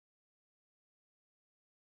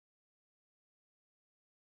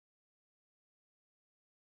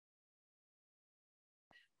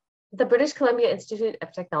The British Columbia Institute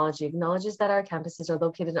of Technology acknowledges that our campuses are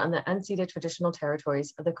located on the unceded traditional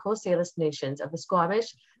territories of the Coast Salish nations of the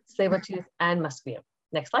Squamish, Tsleil-Waututh, and Musqueam.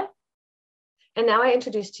 Next slide. And now I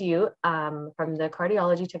introduce to you from the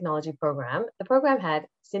Cardiology Technology program, the program head,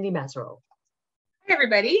 Cindy Mazereau. Hi,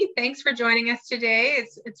 everybody. Thanks for joining us today.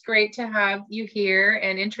 It's great to have you here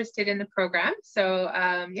and interested in the program. So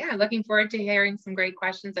yeah, looking forward to hearing some great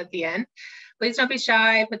questions at the end. Please don't be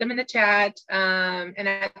shy, put them in the chat. And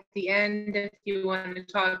at the end, if you want to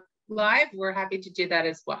talk live, we're happy to do that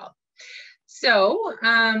as well. So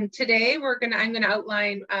today I'm gonna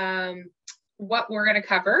outline what we're gonna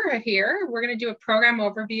cover here. We're gonna do a program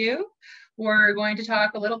overview. We're going to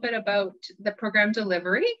talk a little bit about the program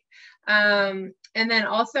delivery. And then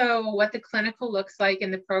also what the clinical looks like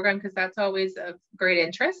in the program, because that's always of great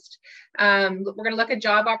interest. We're going to look at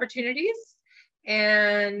job opportunities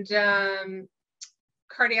and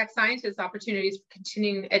cardiac scientist opportunities for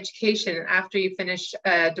continuing education after you finish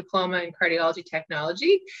a diploma in cardiology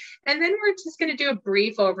technology. And then we're just going to do a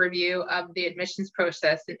brief overview of the admissions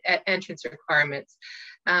process and entrance requirements.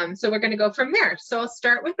 So we're going to go from there. So I'll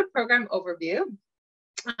start with the program overview.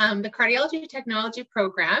 The Cardiology Technology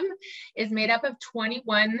program is made up of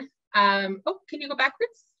 21, can you go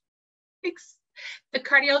backwards? Thanks. The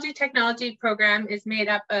Cardiology Technology program is made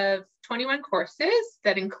up of 21 courses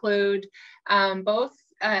that include both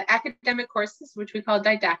academic courses, which we call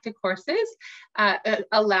didactic courses,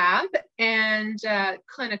 a lab, and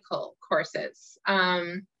clinical courses.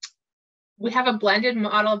 We have a blended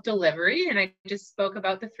model of delivery, and I just spoke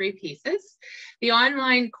about the 3 pieces. The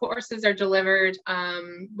online courses are delivered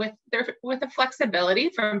with a flexibility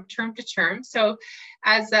from term to term. So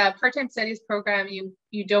as a part-time studies program,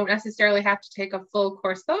 you don't necessarily have to take a full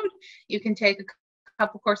course load. You can take a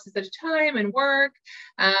couple courses at a time and work.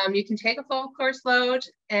 You can take a full course load.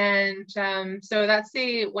 And so that's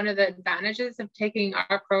one of the advantages of taking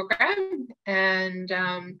our program. And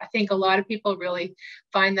I think a lot of people really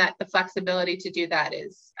find that the flexibility to do that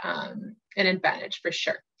is an advantage for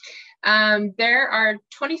sure. There are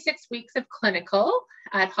 26 weeks of clinical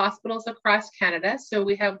at hospitals across Canada. So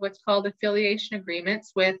we have what's called affiliation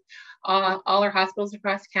agreements with all our hospitals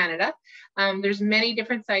across Canada. There's many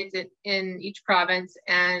different sites in each province.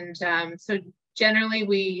 And so generally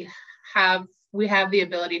we have the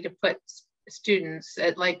ability to put students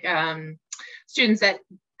at the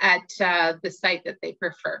site that they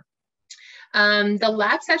prefer. The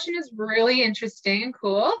lab session is really interesting and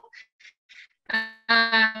cool.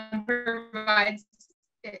 Provides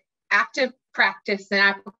active practice and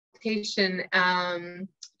application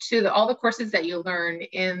to all the courses that you learn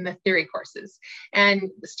in the theory courses. And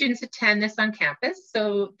the students attend this on campus.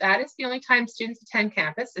 So that is the only time students attend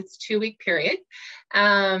campus. It's a 2-week period.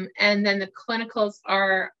 And then the clinicals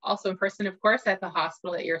are also in person, of course, at the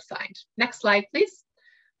hospital that you're assigned. Next slide, please.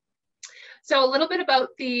 So a little bit about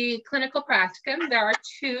the clinical practicum. There are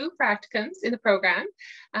 2 practicums in the program.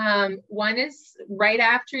 One is right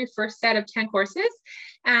after your first set of 10 courses,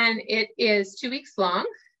 and it is 2 weeks long.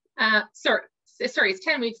 It's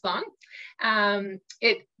 10 weeks long.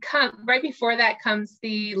 Right before that comes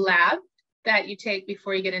the lab that you take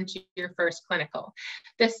before you get into your first clinical.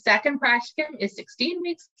 The second practicum is 16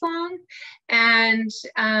 weeks long, and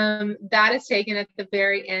that is taken at the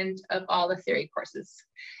very end of all the theory courses.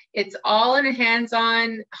 It's all in a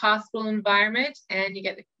hands-on hospital environment, and you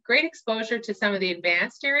get great exposure to some of the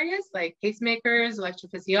advanced areas like pacemakers,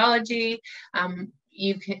 electrophysiology.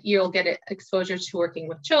 You'll get exposure to working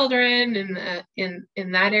with children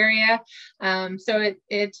in that area. So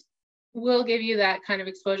it will give you that kind of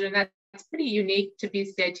exposure, and that's pretty unique to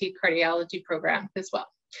BCIT cardiology program as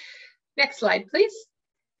well. Next slide, please.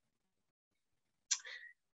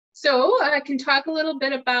 So I can talk a little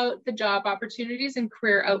bit about the job opportunities and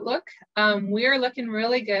career outlook. We are looking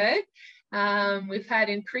really good. We've had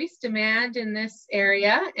increased demand in this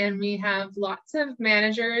area, and we have lots of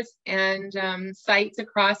managers and sites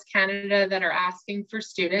across Canada that are asking for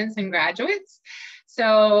students and graduates.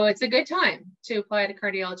 So it's a good time to apply to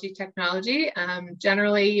cardiology technology.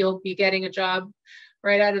 Generally, you'll be getting a job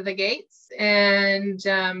right out of the gates, and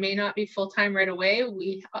may not be full-time right away.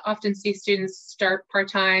 We often see students start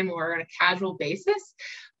part-time or on a casual basis,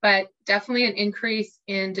 but definitely an increase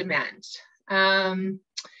in demand.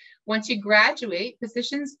 Once you graduate,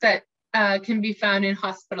 positions that can be found in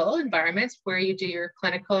hospital environments where you do your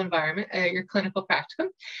clinical environment, your clinical practicum.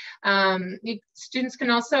 Graduates can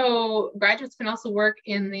also work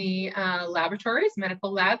in the laboratories,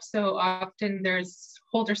 medical labs. So often there's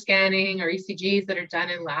Holter scanning or ECGs that are done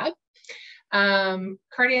in lab.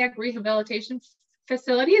 Cardiac rehabilitation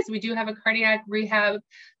facilities. We do have a cardiac rehab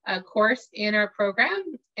course in our program.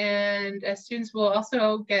 And students will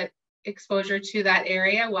also get exposure to that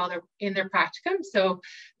area while they're in their practicum. So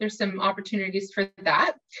there's some opportunities for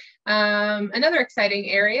that. Another exciting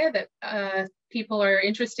area that people are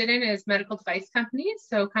interested in is medical device companies.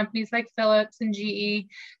 So companies like Philips and GE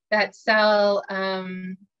that sell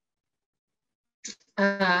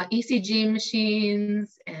ECG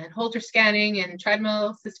machines and Holter scanning and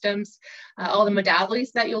treadmill systems, all the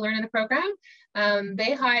modalities that you'll learn in the program.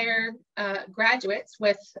 They hire graduates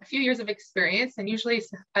with a few years of experience and usually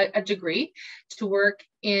a degree to work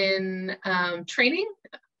in training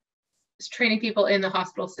people in the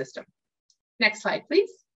hospital system. Next slide, please.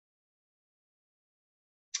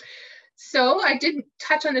 So I did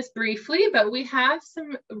touch on this briefly, but we have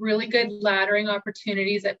some really good laddering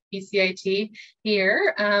opportunities at BCIT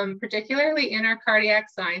here, particularly in our cardiac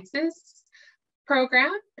sciences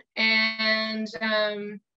program. And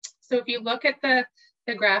so if you look at the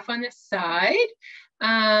graph on this side,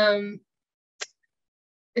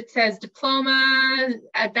 it says diploma,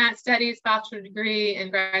 advanced studies, bachelor degree,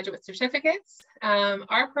 and graduate certificates.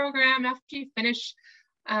 Our program, after you finish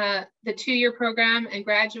the 2-year program and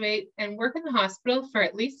graduate and work in the hospital for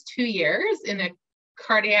at least 2 years in a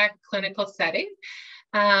cardiac clinical setting,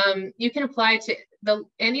 you can apply to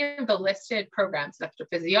any of the listed programs,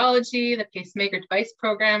 electrophysiology, the pacemaker device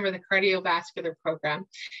program, or the cardiovascular program.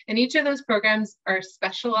 And each of those programs are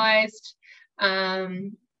specialized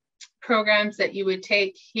programs that you would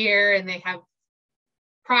take here, and they have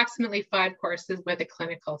approximately 5 courses with a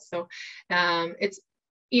clinical. So it's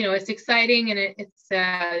exciting, and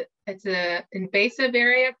it's a invasive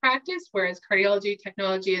area of practice, whereas cardiology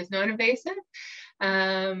technology is non-invasive.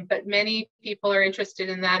 But many people are interested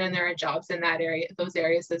in that, and there are jobs in that area, those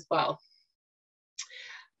areas as well.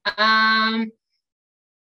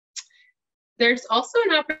 There's also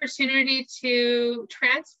an opportunity to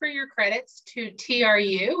transfer your credits to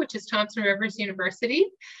TRU, which is Thompson Rivers University,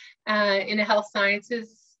 in a health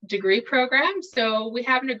sciences degree program. So we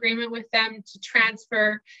have an agreement with them to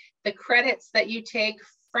transfer the credits that you take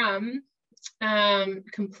from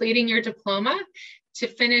completing your diploma to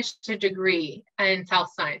finish a degree in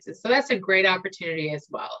health sciences. So that's a great opportunity as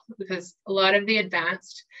well, because a lot of the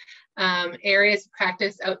advanced areas of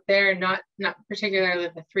practice out there, not particularly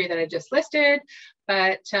the 3 that I just listed,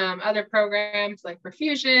 but other programs like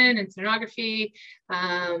perfusion and sonography,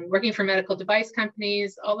 working for medical device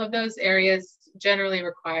companies, all of those areas generally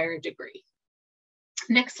require a degree.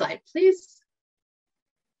 Next slide, please.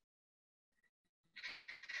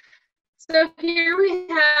 So here we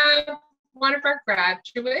have one of our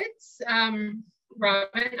graduates,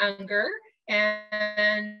 Robin Unger,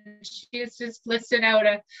 and she has just listed out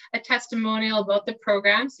a testimonial about the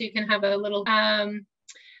program, so you can have a little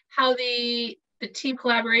how the team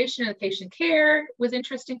collaboration and patient care was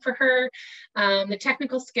interesting for her, the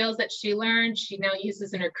technical skills that she learned she now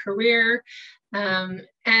uses in her career,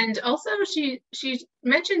 and also she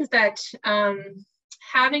mentions that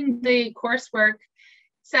having the coursework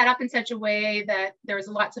set up in such a way that there was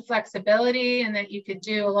lots of flexibility and that you could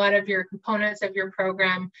do a lot of your components of your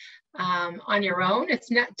program on your own. It's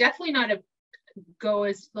definitely not a go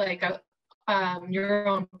as like a your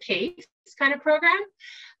own pace kind of program,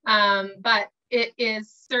 but it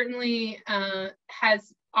is certainly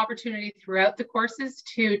has opportunity throughout the courses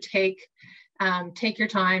to take your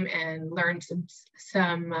time and learn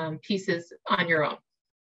some pieces on your own.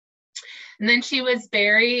 And then she was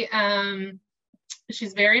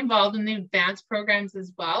she's very involved in the advanced programs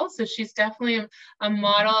as well. So she's definitely a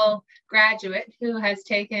model graduate who has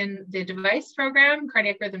taken the device program,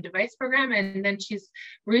 cardiac rhythm device program, and then she's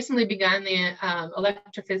recently begun the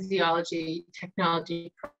electrophysiology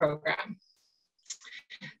technology program.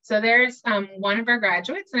 So there's one of our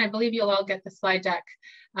graduates, and I believe you'll all get the slide deck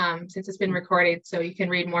since it's been recorded, so you can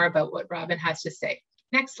read more about what Robin has to say.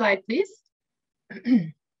 Next slide, please.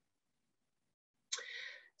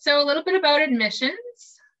 So a little bit about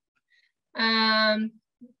admissions and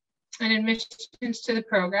admissions to the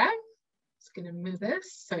program. Just going to move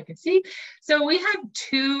this so I can see. So we have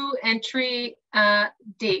 2 entry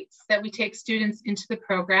dates that we take students into the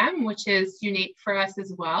program, which is unique for us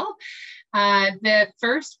as well. The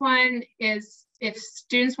first one is if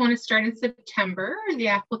students want to start in September, the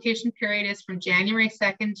application period is from January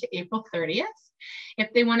 2nd to April 30th.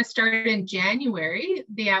 If they want to start in January,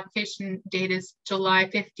 the application date is July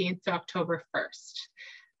 15th to October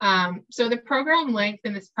 1st. So the program length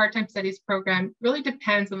in this part-time studies program really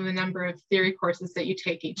depends on the number of theory courses that you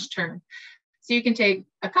take each term. So you can take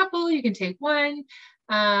a couple, you can take one.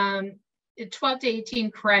 12 to 18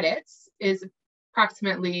 credits is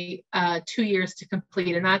approximately 2 years to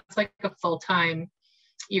complete, and that's like a full-time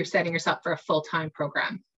you're setting yourself for a full-time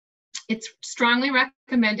program. It's strongly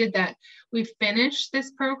recommended that we finish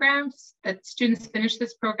this program, that students finish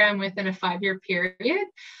this program within a 5-year period.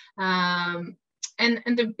 And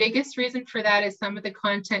the biggest reason for that is some of the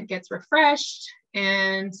content gets refreshed.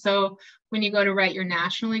 And so when you go to write your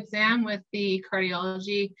national exam with the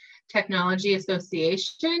Cardiology Technology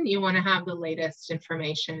Association, you want to have the latest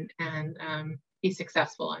information and be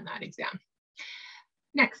successful on that exam.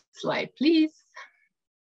 Next slide, please.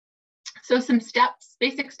 So some steps,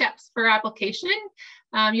 basic steps for application.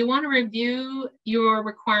 You want to review your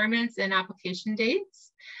requirements and application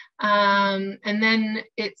dates. And then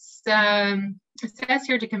it says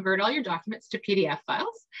here to convert all your documents to PDF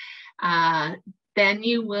files. Then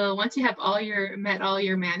you will, once you have met all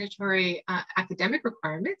your mandatory academic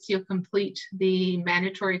requirements, you'll complete the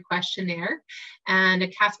mandatory questionnaire and a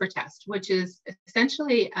Casper test, which is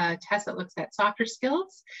essentially a test that looks at softer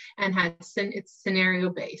skills and it's scenario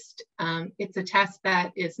based. It's a test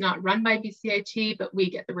that is not run by BCIT, but we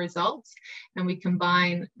get the results and we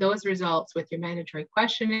combine those results with your mandatory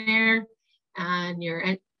questionnaire and your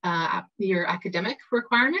academic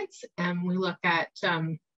requirements, and we look at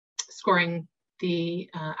scoring the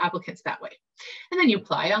applicants that way. And then you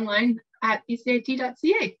apply online at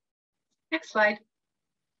bcit.ca. Next slide.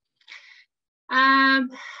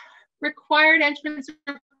 Required entrance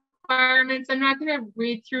requirements. I'm not going to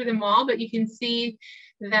read through them all, but you can see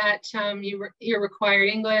that you're required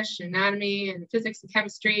English, anatomy, and physics and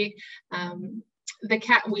chemistry. The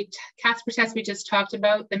Casper test we just talked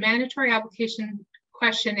about, the mandatory application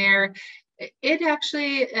questionnaire, it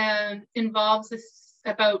actually involves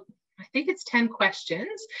about, I think it's 10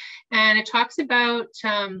 questions, and it talks about,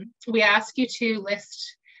 we ask you to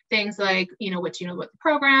list things like, what do you know about the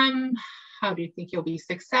program? How do you think you'll be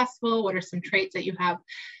successful? What are some traits that you have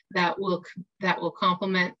that will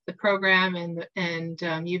complement the program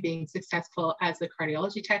and you being successful as a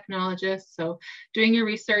cardiology technologist? So doing your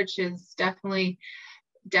research is definitely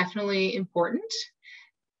important.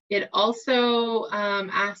 It also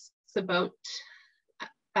asks about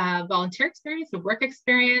volunteer experience and work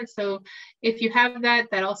experience. So if you have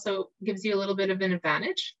that also gives you a little bit of an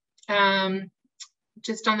advantage.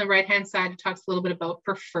 Just on the right-hand side, it talks a little bit about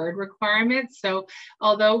preferred requirements. So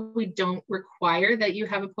although we don't require that you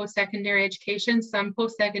have a post-secondary education, some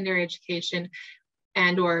post-secondary education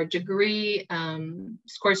and or degree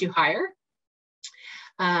scores you higher.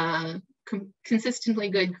 Consistently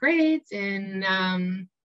good grades in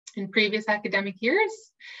previous academic years,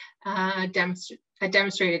 a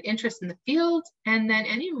demonstrated interest in the field, and then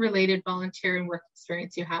any related volunteer and work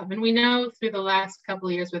experience you have. And we know through the last couple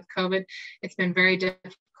of years with COVID, it's been very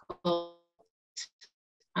difficult,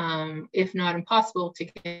 if not impossible, to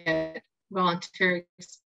get volunteer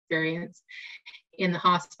experience in the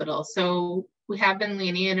hospital. So we have been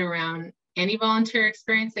lenient around any volunteer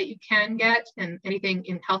experience that you can get, and anything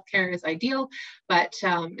in healthcare is ideal, but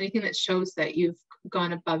anything that shows that you've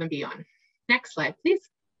gone above and beyond. Next slide, please.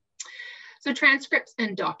 So transcripts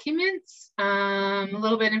and documents, a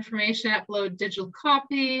little bit of information, upload digital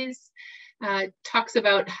copies, talks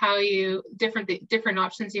about how different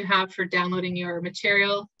options you have for downloading your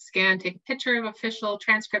material, scan, take a picture of official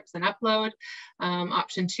transcripts and upload.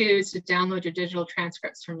 Option 2 is to download your digital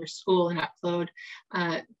transcripts from your school and upload.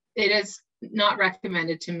 It is not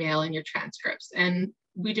recommended to mail in your transcripts, and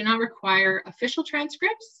we do not require official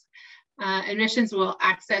transcripts. Admissions will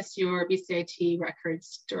access your BCIT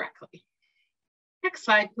records directly. Next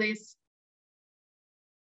slide, please.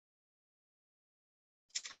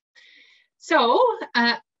 So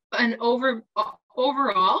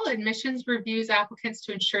overall, admissions reviews applicants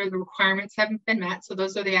to ensure the requirements haven't been met. So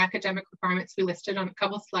those are the academic requirements we listed on a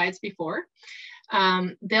couple of slides before.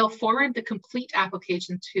 They'll forward the complete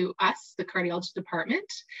application to us, the cardiology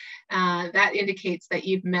department. That indicates that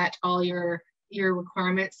you've met all your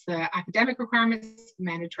requirements, the academic requirements, the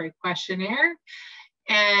mandatory questionnaire.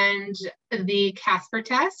 And the Casper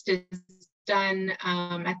test is done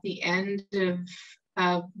at the end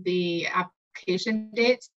of the application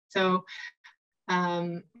date. So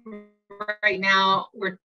right now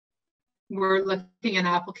we're looking at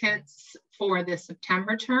applicants for the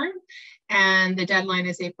September term, and the deadline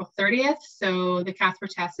is April 30th. So the Casper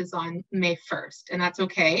test is on May 1st, and that's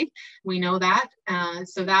okay. We know that.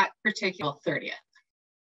 So that particular 30th.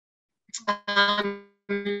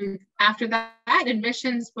 After that,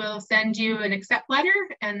 admissions will send you an accept letter,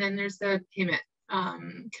 and then there's the payment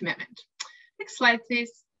commitment. Next slide,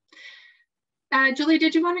 please. Julie,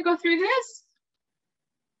 did you want to go through this?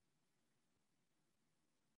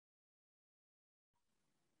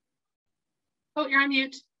 Oh, you're on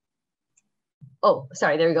mute. Oh,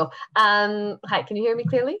 sorry, there we go. Hi, can you hear me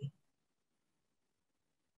clearly?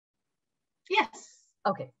 Yes.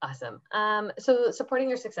 Okay, awesome. So supporting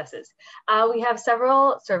your successes. We have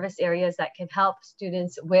several service areas that can help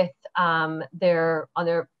students with on their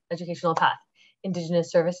educational path.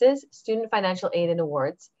 Indigenous services, student financial aid and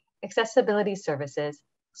awards, accessibility services,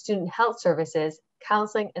 student health services,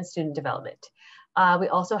 counseling, and student development. We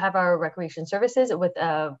also have our recreation services with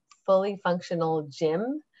a fully functional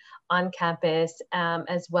gym on campus,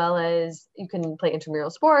 as well as you can play intramural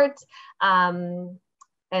sports.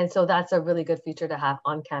 And so that's a really good feature to have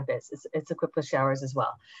on campus. It's equipped with showers as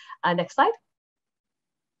well. Next slide.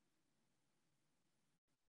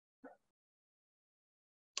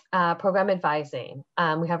 Program advising.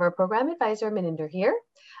 We have our program advisor, Maninder, here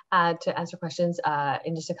to answer questions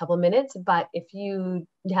in just a couple of minutes. But if you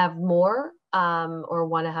have more or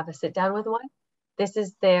want to have a sit down with one, this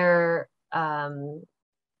is their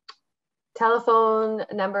telephone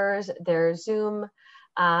numbers, their Zoom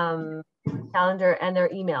calendar, and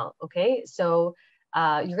their email. Okay, so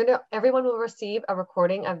everyone will receive a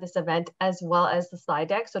recording of this event as well as the slide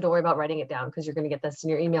deck. So don't worry about writing it down because you're going to get this in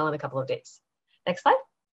your email in a couple of days. Next slide.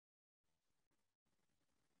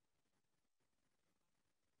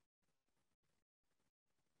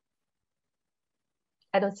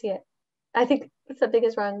 I don't see it. I think something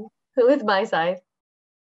is wrong with my side.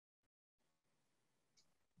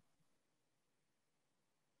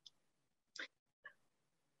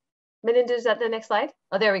 Maninder, is that the next slide?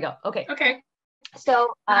 Oh, there we go. Okay. Okay.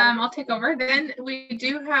 So I'll take over. Then we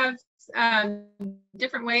do have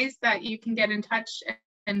different ways that you can get in touch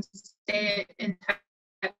and stay in touch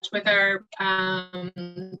with our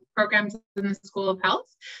programs in the School of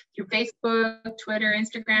Health through Facebook, Twitter,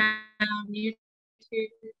 Instagram, YouTube.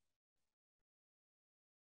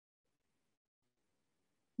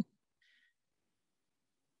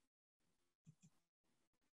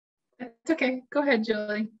 It's okay. Go ahead,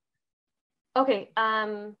 Julie. Okay.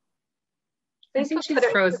 I think she's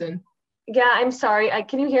frozen. Yeah, I'm sorry.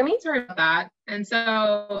 Can you hear me? Sorry about that. And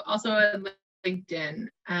so also LinkedIn.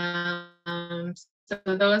 So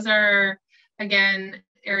those are, again,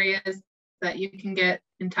 areas that you can get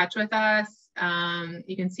in touch with us.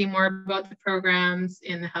 You can see more about the programs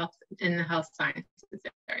in the health sciences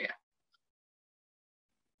area.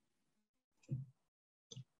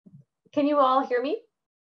 Can you all hear me?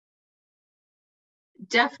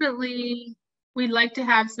 Definitely, we'd like to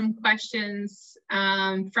have some questions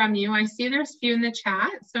from you. I see there's a few in the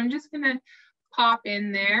chat, so I'm just going to pop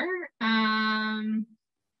in there.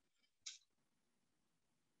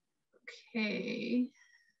 Okay.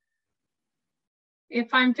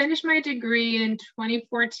 If I'm finished my degree in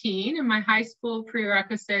 2014 and my high school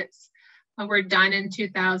prerequisites were done in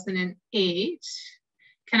 2008,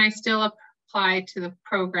 can I still apply to the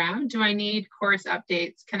program? Do I need course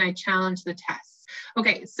updates? Can I challenge the tests?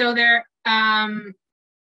 Okay, so there,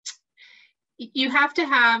 you have to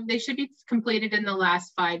have, they should be completed in the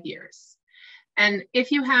last 5 years. And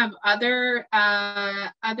if you have other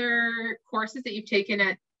courses that you've taken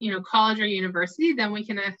at college or university, then we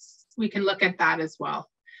can look at that as well,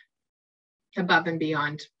 above and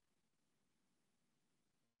beyond.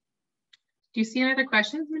 Do you see any other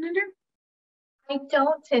questions, Maninder? I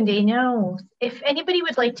don't, Cindy, no. If anybody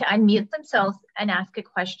would like to unmute themselves and ask a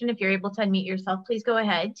question, if you're able to unmute yourself, please go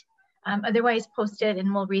ahead. Otherwise, post it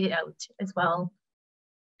and we'll read it out as well.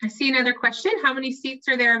 I see another question. How many seats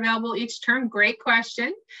are there available each term? Great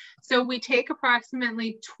question. So we take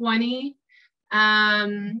approximately 20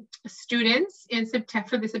 students in September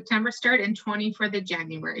for the September start and 20 for the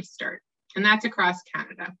January start. And that's across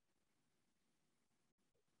Canada.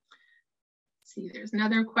 Let's see, there's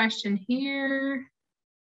another question here.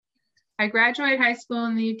 I graduated high school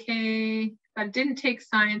in the UK, but didn't take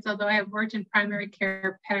science, although I have worked in primary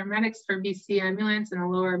care paramedics for BC Ambulance in the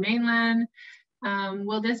Lower Mainland.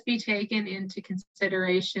 Will this be taken into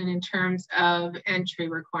consideration in terms of entry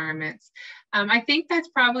requirements? I think that's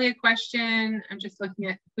probably a question, I'm just looking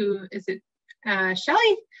at who, is it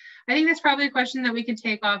Shelley? I think that's probably a question that we can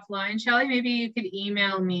take offline. Shelley, maybe you could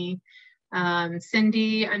email me,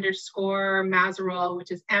 Cindy_Mazerole,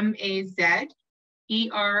 which is MAZEROLLE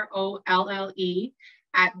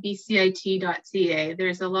 @bcit.ca.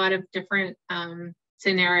 There's a lot of different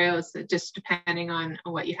scenarios, just depending on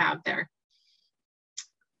what you have there.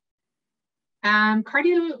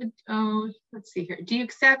 Let's see here. Do you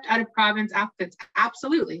accept out of province applicants?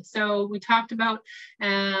 Absolutely. So we talked about,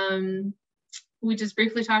 we just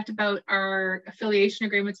briefly talked about our affiliation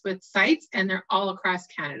agreements with sites, and they're all across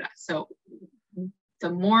Canada. So the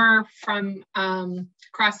more from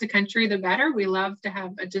across the country, the better. We love to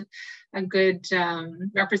have a good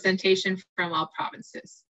representation from all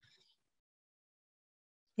provinces.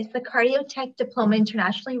 Is the Cardiotech diploma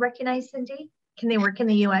internationally recognized, Cindy? Can they work in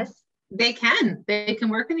the US? They can. They can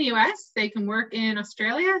work in the US. They can work in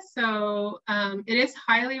Australia. So it is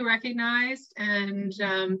highly recognized, and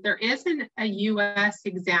there isn't a US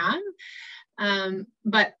exam,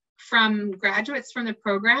 but from graduates from the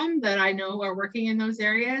program that I know are working in those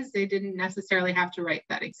areas, they didn't necessarily have to write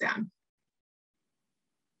that exam.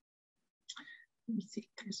 Let me see,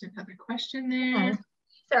 there's another question there.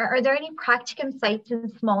 So are there any practicum sites in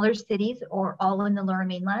smaller cities or all in the Lower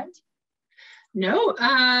Mainland? No,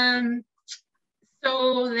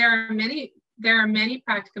 so there are many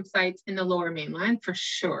practicum sites in the Lower Mainland for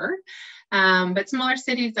sure, but smaller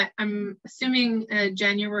cities, I'm assuming,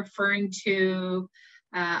 Jen, you're referring to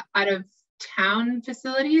out of town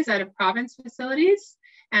facilities, out of province facilities,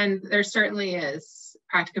 and there certainly is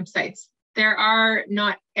practicum sites. There are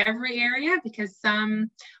not every area, because some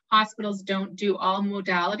hospitals don't do all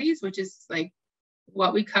modalities, which is like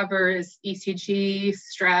what we cover is ECG,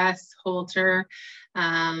 stress, Holter.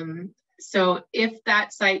 So if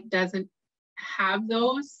that site doesn't have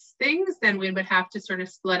those things, then we would have to sort of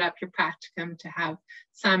split up your practicum to have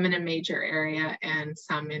some in a major area and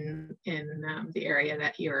some in the area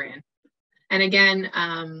that you're in. And again,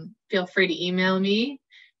 feel free to email me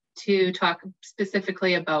to talk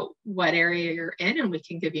specifically about what area you're in, and we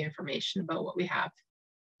can give you information about what we have.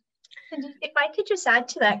 If I could just add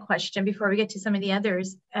to that question before we get to some of the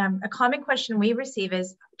others, a common question we receive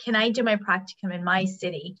is, can I do my practicum in my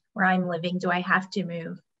city where I'm living? Do I have to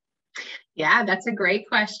move? Yeah, that's a great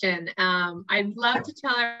question. I'd love to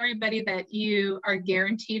tell everybody that you are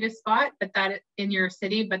guaranteed a spot, but that in your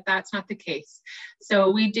city, but that's not the case.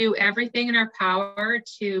 So we do everything in our power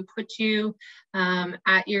to put you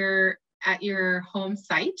at your home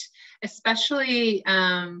site, especially.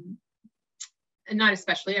 Not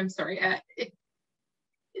especially, I'm sorry.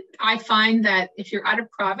 I find that if you're out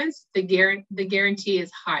of province, the guarantee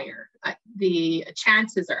is higher. The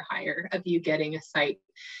chances are higher of you getting a site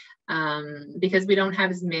because we don't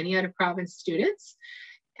have as many out of province students.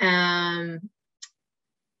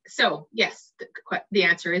 So yes, the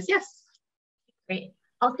answer is yes. Great.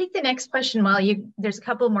 I'll take the next question while there's a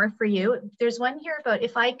couple more for you. There's one here about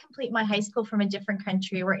if I complete my high school from a different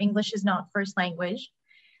country where English is not first language,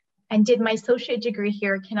 and did my associate degree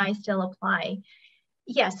here, can I still apply?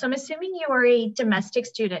 Yes, so I'm assuming you are a domestic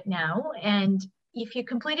student now, and if you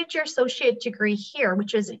completed your associate degree here,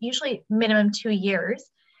 which is usually minimum 2 years,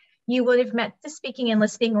 you would have met the speaking and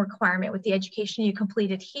listening requirement with the education you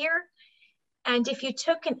completed here. And if you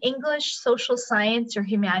took an English, social science, or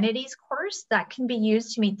humanities course, that can be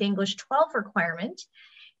used to meet the English 12 requirement.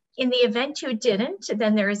 In the event you didn't,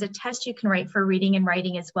 then there is a test you can write for reading and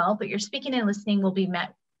writing as well, but your speaking and listening will be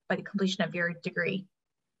met by the completion of your degree.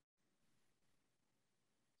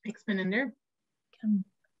 Thanks, Melinda. So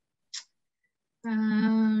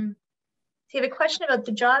you have a question about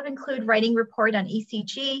the job include writing report on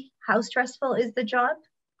ECG. How stressful is the job?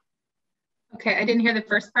 Okay, I didn't hear the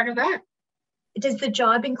first part of that. Does the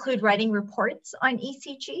job include writing reports on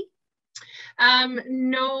ECG?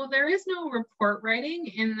 No, there is no report writing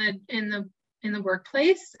in the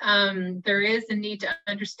workplace. There is a need to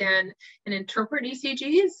understand and interpret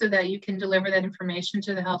ECGs so that you can deliver that information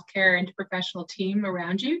to the healthcare interprofessional team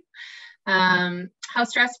around you. How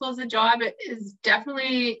stressful is the job? It is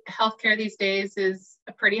definitely, healthcare these days is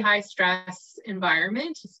a pretty high stress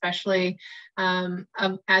environment, especially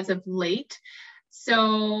as of late.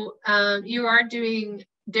 So you are doing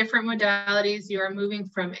different modalities. You are moving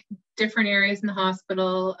from different areas in the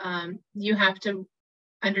hospital. You have to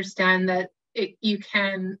understand that you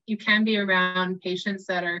can be around patients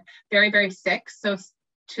that are very, very sick. So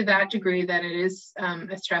to that degree that it is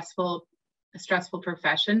a stressful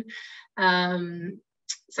profession.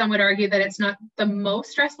 Some would argue that it's not the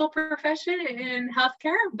most stressful profession in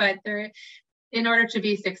healthcare, but in order to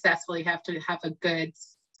be successful, you have to have a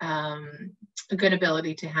good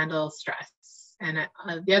ability to handle stress. And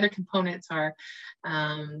the other components are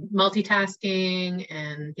multitasking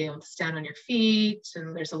and being able to stand on your feet.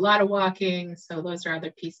 And there's a lot of walking. So those are other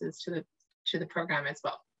pieces to the program as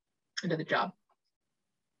well, and to the job.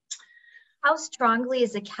 How strongly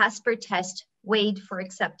is a Casper test weighed for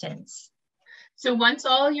acceptance? So once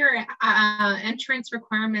all your entrance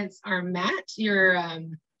requirements are met, your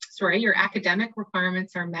academic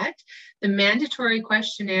requirements are met, the mandatory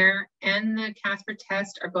questionnaire and the Casper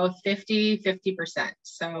test are both 50-50%.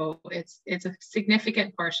 So it's a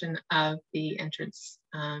significant portion of the entrance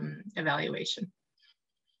evaluation.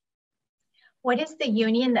 What is the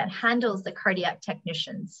union that handles the cardiac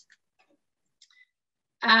technicians?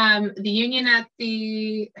 The union at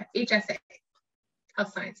the HSA,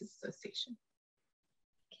 Health Sciences Association.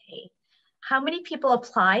 Okay. How many people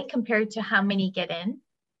apply compared to how many get in?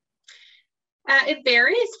 It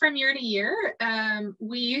varies from year to year.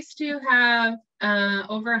 We used to have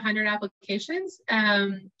over 100 applications.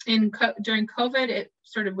 During COVID, it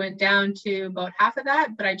sort of went down to about half of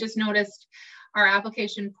that, but I just noticed our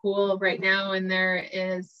application pool right now, and there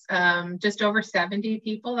is just over 70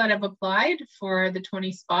 people that have applied for the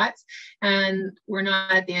 20 spots, and we're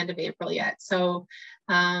not at the end of April yet. So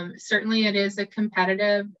certainly it is a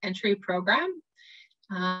competitive entry program.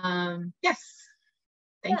 Yes.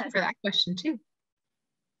 Thank you for that question too.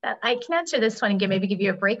 I can answer this one and maybe give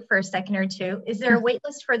you a break for a second or two. Is there a wait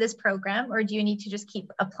list for this program, or do you need to just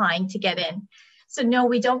keep applying to get in? So no,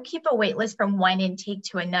 we don't keep a wait list from one intake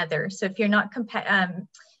to another. So if you're not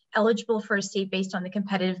eligible for a seat based on the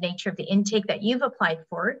competitive nature of the intake that you've applied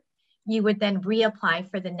for, you would then reapply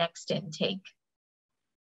for the next intake.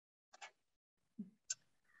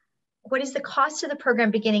 What is the cost of the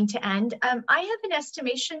program beginning to end? I have an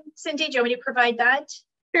estimation. Cindy, do you want me to provide that?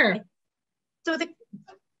 Sure. So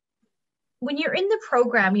when you're in the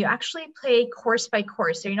program, you actually pay course by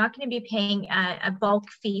course. So you're not going to be paying a bulk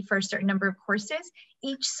fee for a certain number of courses.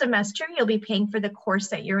 Each semester, you'll be paying for the course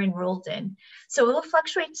that you're enrolled in. So it will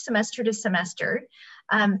fluctuate semester to semester.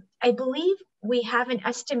 I believe we have an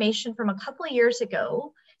estimation from a couple of years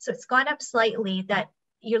ago, so it's gone up slightly, that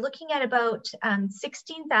you're looking at about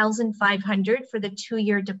 $16,500 for the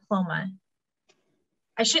 2-year diploma.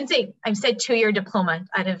 I shouldn't say, I said 2-year diploma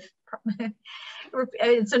out of,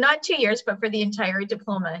 so not 2 years, but for the entire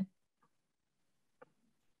diploma.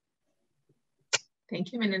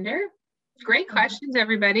 Thank you, Meninder. Great questions,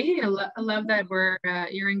 everybody. I love that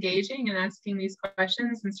you're engaging and asking these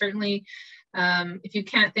questions. And certainly, if you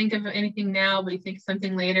can't think of anything now, but you think of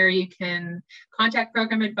something later, you can contact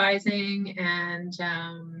Program Advising and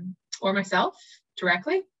or myself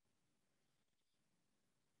directly.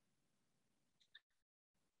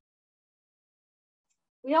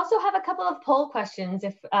 We also have a couple of poll questions.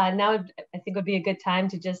 If now I think would be a good time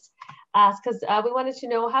to just ask, because we wanted to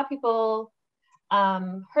know how people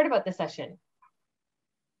heard about the session.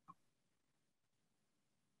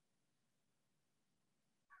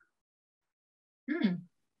 There's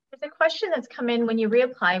a question that's come in: when you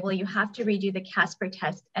reapply, will you have to redo the CASPER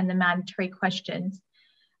test and the mandatory questions?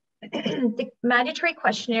 The mandatory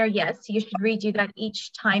questionnaire, yes, you should redo that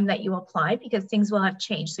each time that you apply because things will have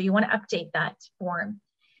changed. So you want to update that form.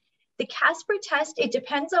 The CASPER test, it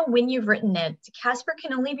depends on when you've written it. CASPER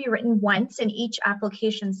can only be written once in each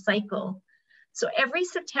application cycle. So every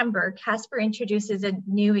September, CASPER introduces a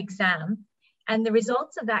new exam, and the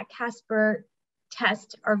results of that CASPER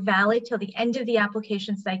test are valid till the end of the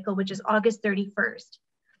application cycle, which is August 31st.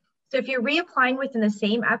 So if you're reapplying within the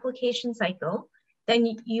same application cycle,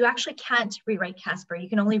 then you actually can't rewrite CASPER. You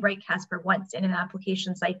can only write CASPER once in an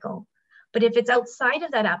application cycle. But if it's outside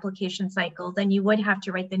of that application cycle, then you would have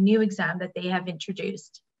to write the new exam that they have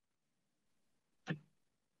introduced.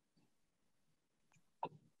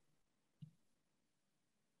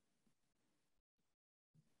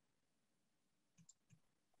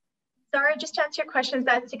 Zara, just to answer your questions,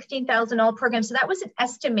 that 16,000 all programs, so that was an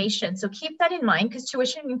estimation. So keep that in mind because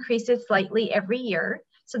tuition increases slightly every year.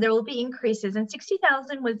 So there will be increases, and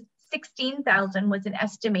 16,000 was an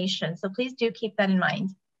estimation. So please do keep that in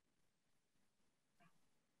mind.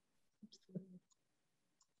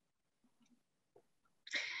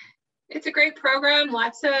 It's a great program,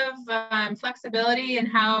 lots of flexibility in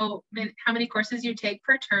how many courses you take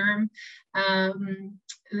per term.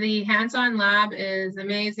 The hands-on lab is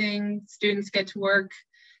amazing. Students get to work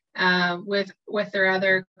with their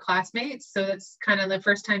other classmates. So that's kind of the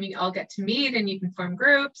first time you all get to meet, and you can form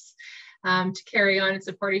groups to carry on and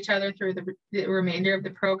support each other through the remainder of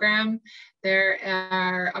the program. There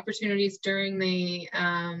are opportunities during the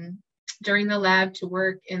lab to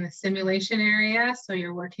work in the simulation area. So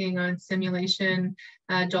you're working on simulation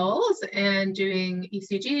dolls and doing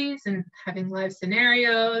ECGs and having live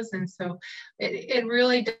scenarios. And so it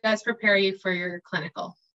really does prepare you for your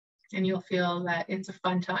clinical, and you'll feel that it's a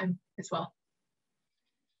fun time as well.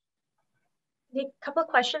 A couple of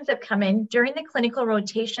questions have come in. During the clinical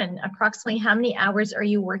rotation, approximately how many hours are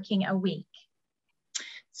you working a week?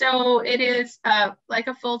 So it is like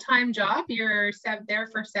a full-time job. You're there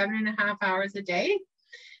for 7.5 hours a day.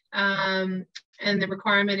 And the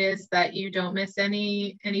requirement is that you don't miss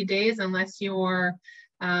any days unless you're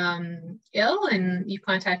ill, and you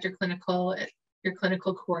contact your clinical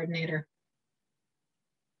coordinator.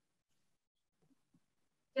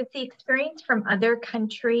 Does the experience from other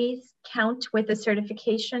countries count with a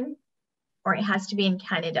certification, or it has to be in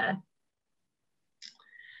Canada?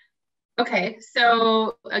 Okay,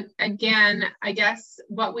 so again, I guess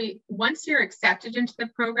once you're accepted into the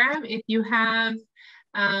program, if you have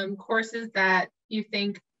courses that you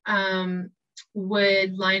think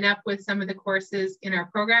would line up with some of the courses in our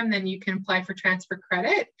program, then you can apply for transfer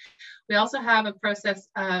credit. We also have a process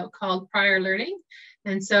called prior learning.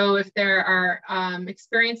 And so if there are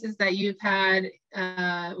experiences that you've had,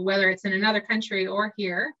 whether it's in another country or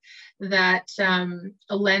here, that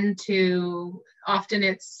lend to, often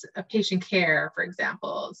it's a patient care, for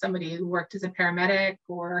example, somebody who worked as a paramedic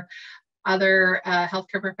or other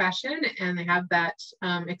healthcare profession, and they have that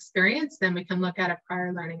experience, then we can look at a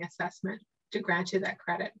prior learning assessment to grant you that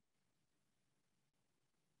credit.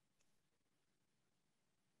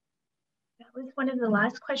 That was one of the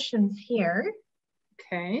last questions here.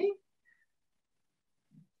 Okay.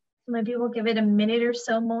 Maybe we'll give it a minute or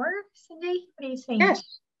so more. Cindy, what do you think? Yes,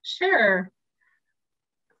 sure.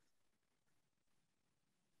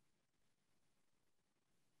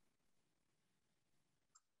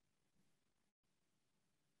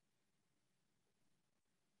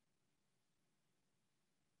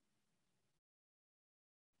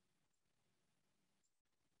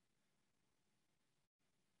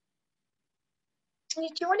 Do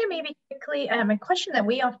you want to maybe quickly, a question that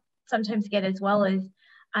we sometimes get as well is,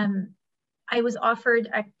 I was offered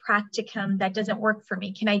a practicum that doesn't work for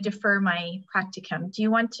me. Can I defer my practicum? Do you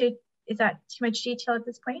want to, is that too much detail at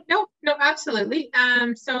this point? No, absolutely.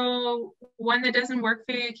 So one that doesn't work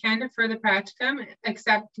for you, you can defer the practicum,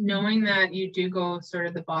 except knowing that you do go sort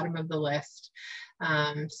of the bottom of the list.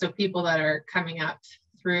 So people that are coming up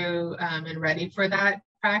through and ready for that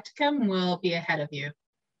practicum will be ahead of you.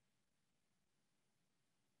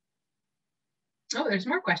 Oh, there's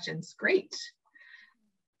more questions. Great.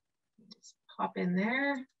 Just pop in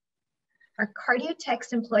there. Are cardio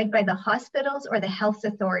techs employed by the hospitals or the health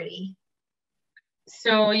authority?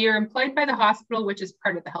 So you're employed by the hospital, which is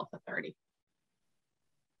part of the health authority.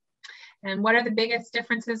 And what are the biggest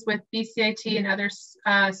differences with BCIT and other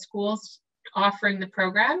schools offering the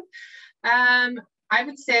program? I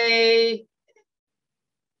would say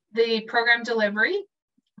the program delivery,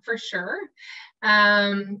 for sure.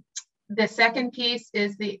 The second piece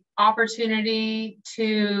is the opportunity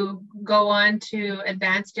to go on to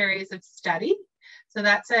advanced areas of study. So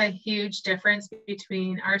that's a huge difference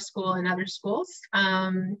between our school and other schools.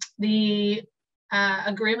 The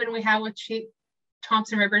agreement we have with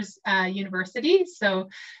Thompson Rivers University, so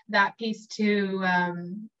that piece to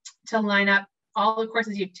line up all the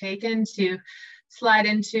courses you've taken to slide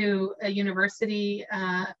into a university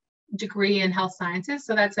degree in health sciences.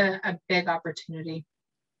 So that's a big opportunity,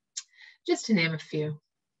 just to name a few.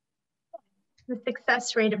 The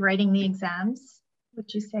success rate of writing the exams,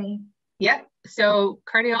 would you say? Yep. So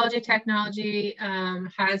Cardiology Technology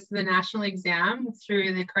has the national exam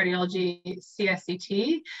through the Cardiology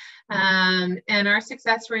CSCT. And our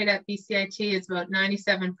success rate at BCIT is about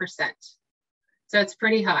 97%. So it's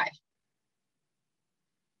pretty high.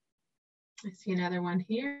 I see another one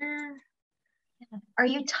here. Are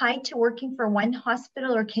you tied to working for one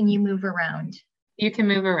hospital, or can you move around? You can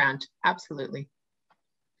move around, absolutely.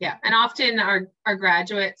 Yeah, and often our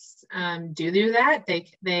graduates do that.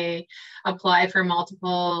 They apply for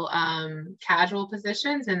multiple casual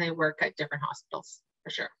positions, and they work at different hospitals, for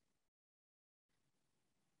sure.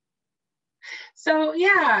 So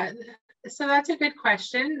yeah, so that's a good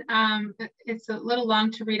question. It's a little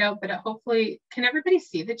long to read out, but hopefully, can everybody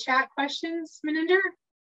see the chat questions, Maninder?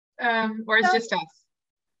 Or is it just us?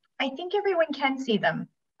 I think everyone can see them.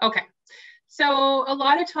 Okay. So a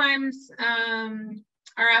lot of times,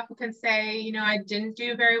 our applicants say, you know, I didn't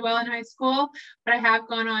do very well in high school, but I have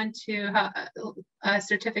gone on to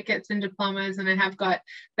certificates and diplomas, and I have got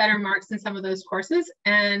better marks in some of those courses.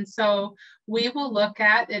 And so we will look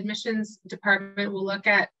at, the admissions department will look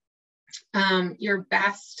at your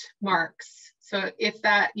best marks. So if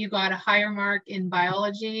that you got a higher mark in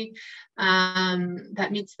biology, that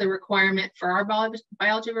meets the requirement for our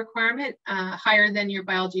biology requirement, higher than your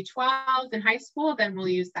biology 12 in high school, then we'll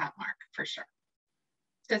use that mark for sure.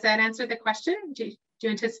 Does that answer the question? Do you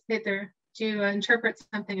anticipate do you interpret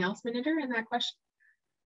something else, Maninder, in that question?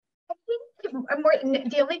 I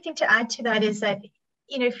think the only thing to add to that is that,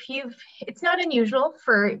 you know, it's not unusual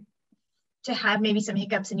to have maybe some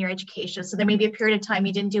hiccups in your education. So there may be a period of time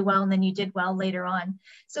you didn't do well and then you did well later on.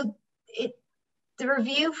 So the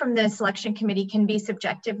review from the selection committee can be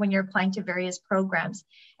subjective when you're applying to various programs.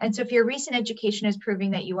 And so if your recent education is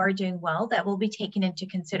proving that you are doing well, that will be taken into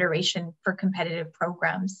consideration for competitive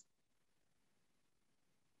programs.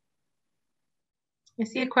 I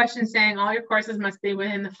see a question saying all your courses must be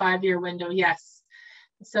within the 5-year window. Yes.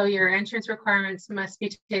 So your entrance requirements must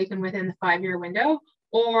be taken within the 5-year window,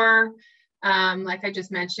 or like I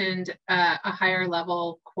just mentioned, a higher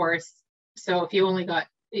level course. So if you only got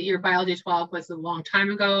your biology 12 was a long time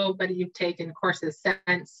ago, but you've taken courses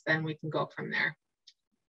since, then we can go from there.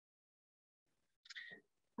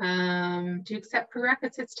 Do you accept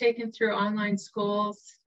prerequisites taken through online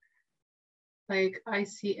schools like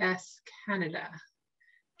ICS Canada?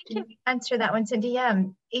 I can answer that one, Cindy.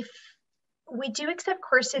 If we do accept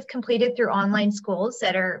courses completed through online schools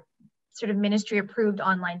that are sort of ministry approved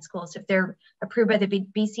online schools, if they're approved by the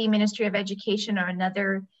BC Ministry of Education or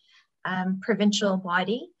another provincial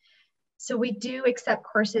body. So we do accept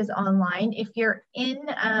courses online. If you're in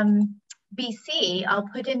BC, I'll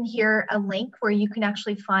put in here a link where you can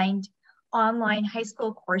actually find online high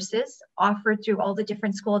school courses offered through all the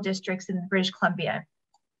different school districts in British Columbia.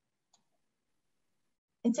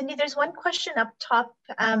 And Cindy, there's one question up top.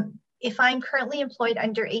 If I'm currently employed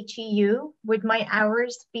under HEU, would my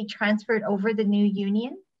hours be transferred over the new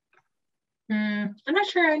union? I'm not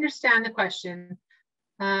sure I understand the question.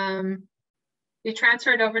 You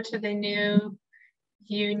transferred over to the new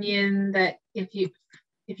union that if you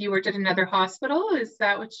worked at another hospital, is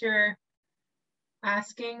that what you're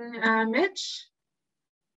asking, Mitch?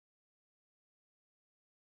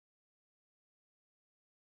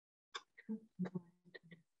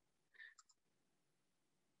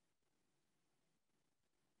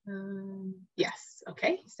 Yes,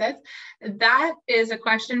 okay, he says that is a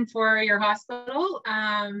question for your hospital.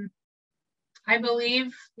 I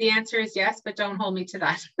believe the answer is yes, but don't hold me to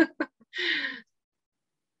that.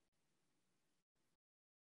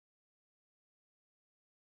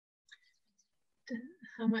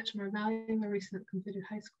 How much more valuable are recent completed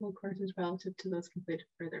high school courses relative to those completed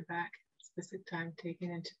further back? Specific time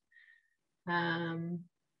taken into.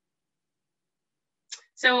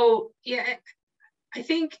 So yeah, I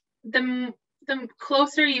think the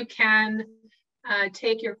closer you can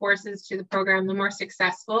take your courses to the program, the more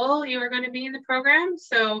successful you are going to be in the program.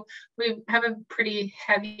 So we have a pretty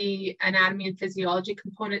heavy anatomy and physiology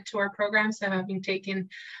component to our program. So having taken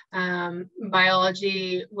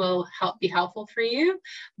biology will be helpful for you.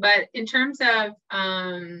 But in terms of,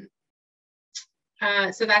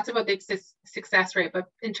 so that's about the success rate. But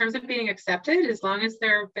in terms of being accepted, as long as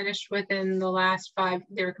they're finished within the last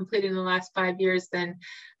they were completed in the last 5 years, then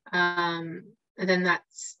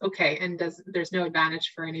that's okay, and there's no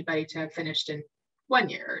advantage for anybody to have finished in 1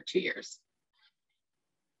 year or 2 years.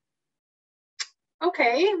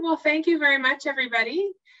 Okay, well, thank you very much,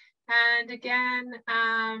 everybody. And again,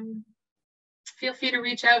 feel free to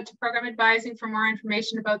reach out to Program Advising for more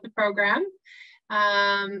information about the program.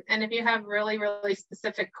 And if you have really, really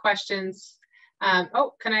specific questions,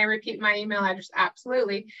 oh, can I repeat my email address?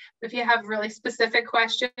 Absolutely. If you have really specific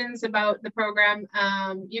questions about the program,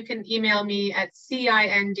 you can email me at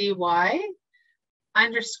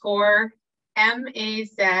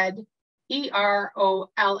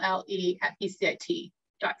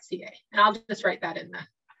CINDY_MAZEROLLE@BCIT.ca. And I'll just write that in there.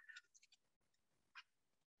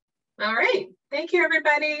 All right. Thank you,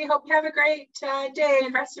 everybody. Hope you have a great day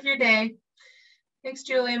and rest of your day. Thanks,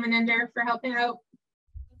 Julie and Maninder, for helping out.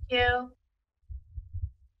 Thank you.